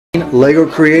2018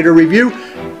 LEGO Creator Review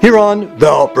here on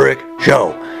The Brick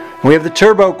Show. We have the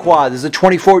Turbo Quad. This is a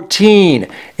 2014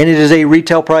 and it is a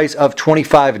retail price of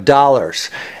 $25.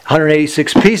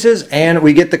 186 pieces, and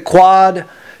we get the quad,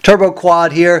 Turbo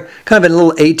Quad here, kind of a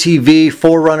little ATV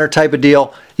 4Runner type of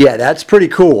deal. Yeah, that's pretty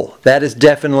cool. That is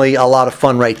definitely a lot of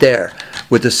fun right there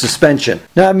with the suspension.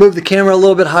 Now I moved the camera a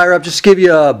little bit higher up just to give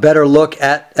you a better look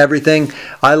at everything.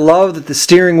 I love that the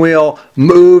steering wheel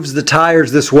moves the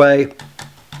tires this way.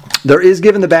 There is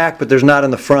give in the back, but there's not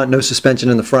in the front. No suspension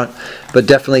in the front, but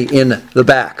definitely in the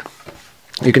back.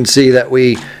 You can see that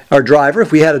our driver,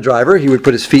 if we had a driver, he would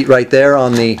put his feet right there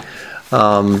on the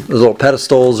little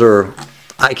pedestals, or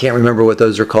I can't remember what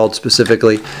those are called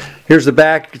specifically. Here's the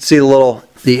back. You can see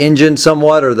the engine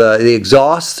somewhat, or the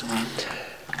exhaust.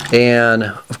 And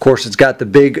of course it's got the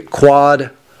big quad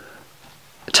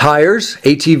tires,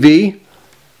 ATV.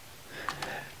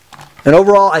 And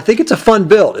overall, I think it's a fun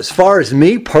build. As far as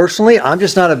me personally, I'm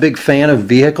just not a big fan of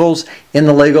vehicles in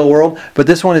the LEGO world, but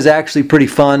this one is actually pretty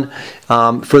fun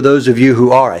for those of you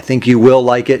who are. I think you will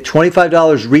like it.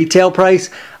 $25 retail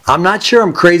price. I'm not sure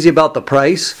I'm crazy about the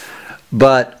price,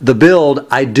 but the build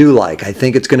I do like. I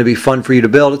think it's going to be fun for you to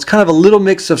build. It's kind of a little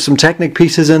mix of some Technic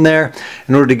pieces in there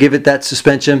in order to give it that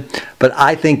suspension, but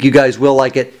I think you guys will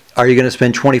like it. Are you going to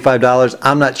spend $25?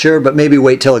 I'm not sure, but maybe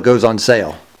wait till it goes on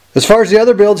sale. As far as the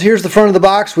other builds, here's the front of the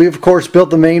box. We of course built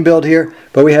the main build here,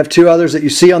 but we have two others that you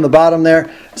see on the bottom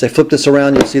there. As I flip this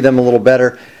around, you'll see them a little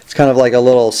better. It's kind of like a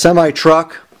little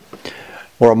semi-truck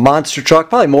or a monster truck,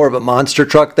 probably more of a monster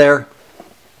truck there.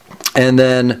 And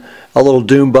then a little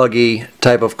dune buggy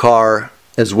type of car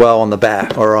as well on the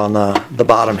back, or on the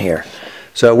bottom here.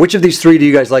 So which of these three do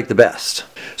you guys like the best?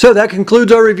 So that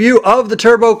concludes our review of the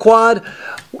Turbo Quad.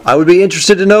 I would be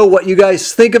interested to know what you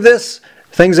guys think of this.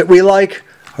 Things that we like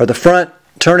are the front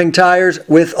turning tires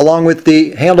along with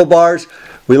the handlebars.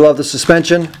 We love the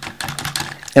suspension,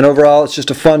 and overall it's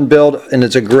just a fun build, and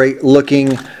it's a great looking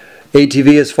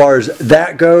ATV as far as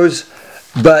that goes.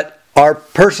 But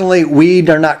personally, we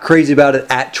are not crazy about it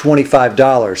at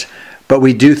 $25, but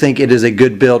we do think it is a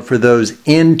good build for those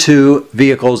into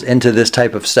vehicles, into this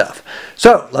type of stuff.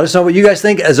 So let us know what you guys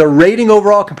think as a rating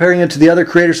overall, comparing it to the other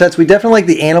creator sets. We definitely like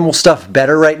the animal stuff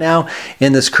better right now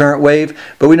in this current wave,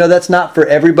 but we know that's not for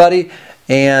everybody.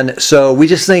 And so we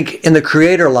just think in the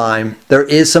creator line, there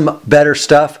is some better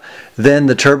stuff than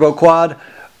the Turbo Quad,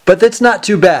 but that's not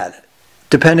too bad,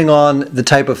 depending on the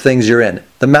type of things you're in.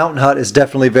 The Mountain Hut is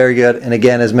definitely very good, and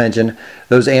again, as mentioned,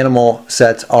 those animal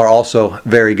sets are also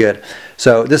very good.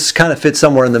 So this kind of fits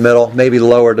somewhere in the middle, maybe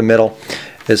lower to middle,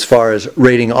 as far as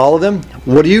rating all of them.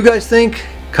 What do you guys think?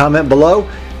 Comment below,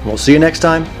 and we'll see you next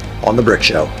time on The Brick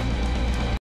Show.